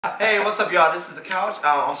Hey, what's up, y'all? This is the couch.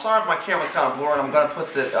 I'm sorry if my camera's kind of blurry. I'm gonna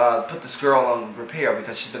put this girl on repair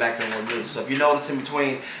because she's been acting real loose. So if you notice in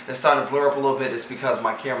between it's starting to blur up a little bit, it's because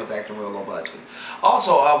my camera's acting real low budget.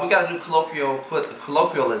 Also, we got a new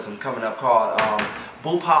colloquialism coming up called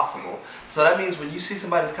 "boo possible." So that means when you see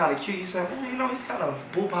somebody that's kind of cute, you say, you know, he's kind of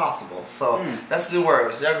boo possible. So that's the new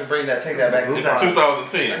word. So y'all can bring that, take that back to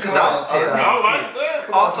 2010. 2010. I like that.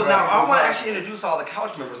 Also, now I want to actually introduce all the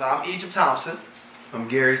couch members. I'm Egypt Thompson. I'm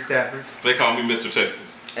Gary Stafford. They call me Mr.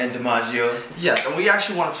 Texas. And DiMaggio. Yes, and we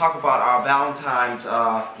actually want to talk about our Valentine's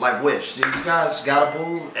like wish. You guys got a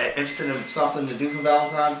boo interested in something to do for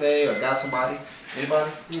Valentine's Day, or got somebody? Anybody?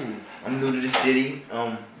 I'm new to the city.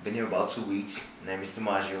 Been here about 2 weeks. Name is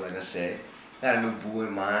DiMaggio, like I said. Got a new boo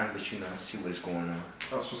in mind, but you know, see what's going on.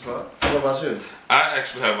 That's what's up. What about you? I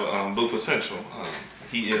actually have a boo potential.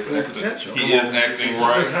 He is Boo acting. potential? He is acting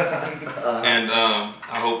right, and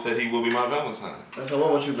I hope that he will be my Valentine. So what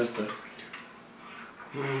about you, Mister?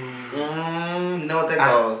 You know what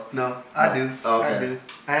that goes? No, I do. Oh, okay. I do.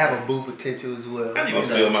 I have a boo potential as well. How you gonna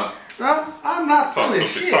steal mine? No, I'm not stealing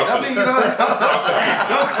shit. I mean, you know,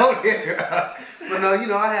 don't go there. But no, you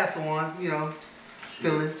know, I have someone, you know,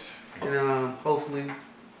 feeling, and hopefully,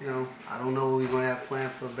 you know, I don't know what we're gonna have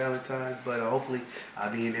planned for Valentine's, but hopefully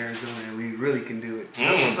I'll be in Arizona and we really can do it.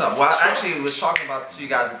 That's what's up. Well, I actually was talking about to you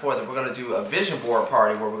guys before that we're going to do a vision board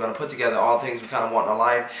party where we're going to put together all the things we kind of want in our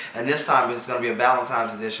life. And this time it's going to be a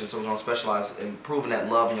Valentine's edition, so we're going to specialize in proving that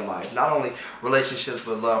love in your life. Not only relationships,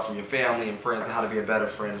 but love from your family and friends and how to be a better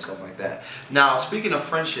friend and stuff like that. Now, speaking of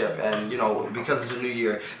friendship and, you know, because it's a new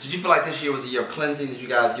year, did you feel like this year was a year of cleansing? Did you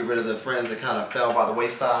guys get rid of the friends that kind of fell by the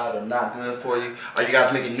wayside or not good for you? Are you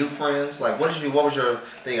guys making new friends? Like, what did you do? What was your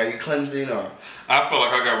thing? Are you cleansing or? I feel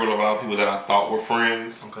like I got rid of a lot of people that I thought were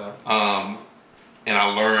friends. Okay. And I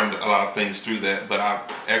learned a lot of things through that, but I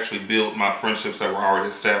actually built my friendships that were already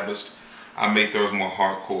established. I made those more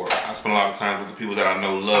hardcore. I spent a lot of time with the people that I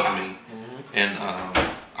know love me, and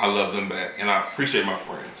I love them back, and I appreciate my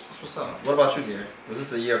friends. That's what's up. What about you, Gary? Was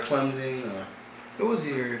this a year of cleansing or? It was a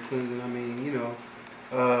year of cleansing. I mean, you know,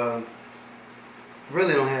 I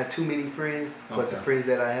really don't have too many friends, but the friends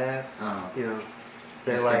that I have, you know,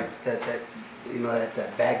 they're like that, you know,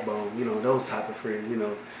 that backbone, you know, those type of friends, you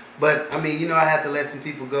know. But I mean, you know, I had to let some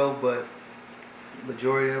people go, but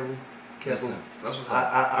majority of them kept them. That's what's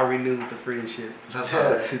up. I renewed the friendship. That's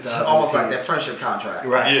almost like that friendship contract.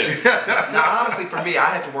 Right. Yes. Now, honestly, for me, I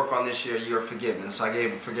had to work on this year of forgiveness. So I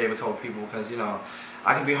forgave a couple people because, you know,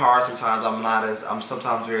 I can be hard sometimes. I'm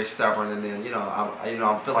sometimes very stubborn, and then, you know,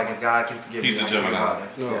 I feel like if God can forgive He's me, a Gemini.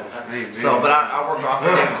 Yes. So, but I work on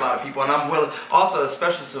forgiving a lot of people, and I'm willing. Also, a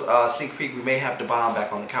special sneak peek, we may have Devon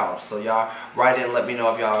back on the couch. So y'all write in and let me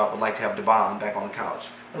know if y'all would like to have Devon back on the couch.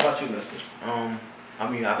 What about you, Mister? I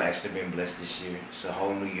mean, I've actually been blessed this year. It's a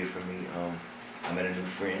whole new year for me. I met a new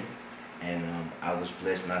friend, and I was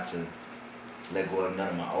blessed not to let go of none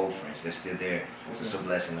of my old friends. They're still there. It's a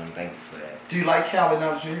blessing. I'm thankful for that. Do you like Cali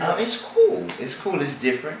now that you're here? It's cool. It's cool. It's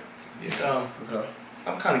different. It's Okay.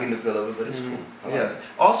 I'm kind of getting the feel of it, but it's cool. Yeah.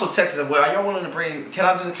 Also, Texas. Well, are y'all willing to bring? Can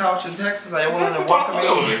I do the couch in Texas? Are y'all willing to welcome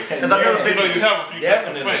me? Because I've never been. You know, you have a few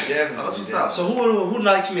Texas fans. Definitely. That's what's up. So who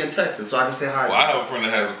likes me in Texas so I can say hi? Well, I have a friend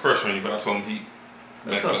that has a crush on you, but I told him he.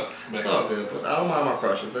 That's all good, but I don't mind my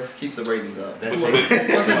crushes. Let's keep the ratings up. That's What's his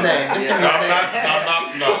name? Just give me his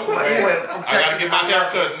name. No. Well, anyway, from I Texas, gotta get my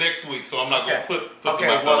haircut next week, so I'm not gonna put them out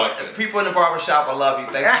there like that. People in the barbershop, I love you.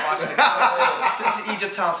 Thanks for watching the video. This is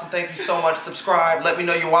Egypt Thompson. Thank you so much. Subscribe. Let me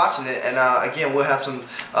know you're watching it. And again, we'll have some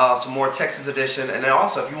more Texas edition. And then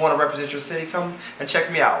also, if you want to represent your city, come and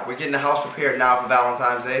check me out. We're getting the house prepared now for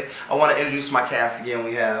Valentine's Day. I want to introduce my cast again.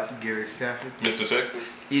 We have Gary Stafford, Mr.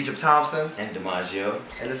 Texas, Egypt Thompson, and DiMaggio.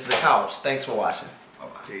 and this is the couch. Thanks for watching. Bye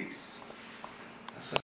bye. peace.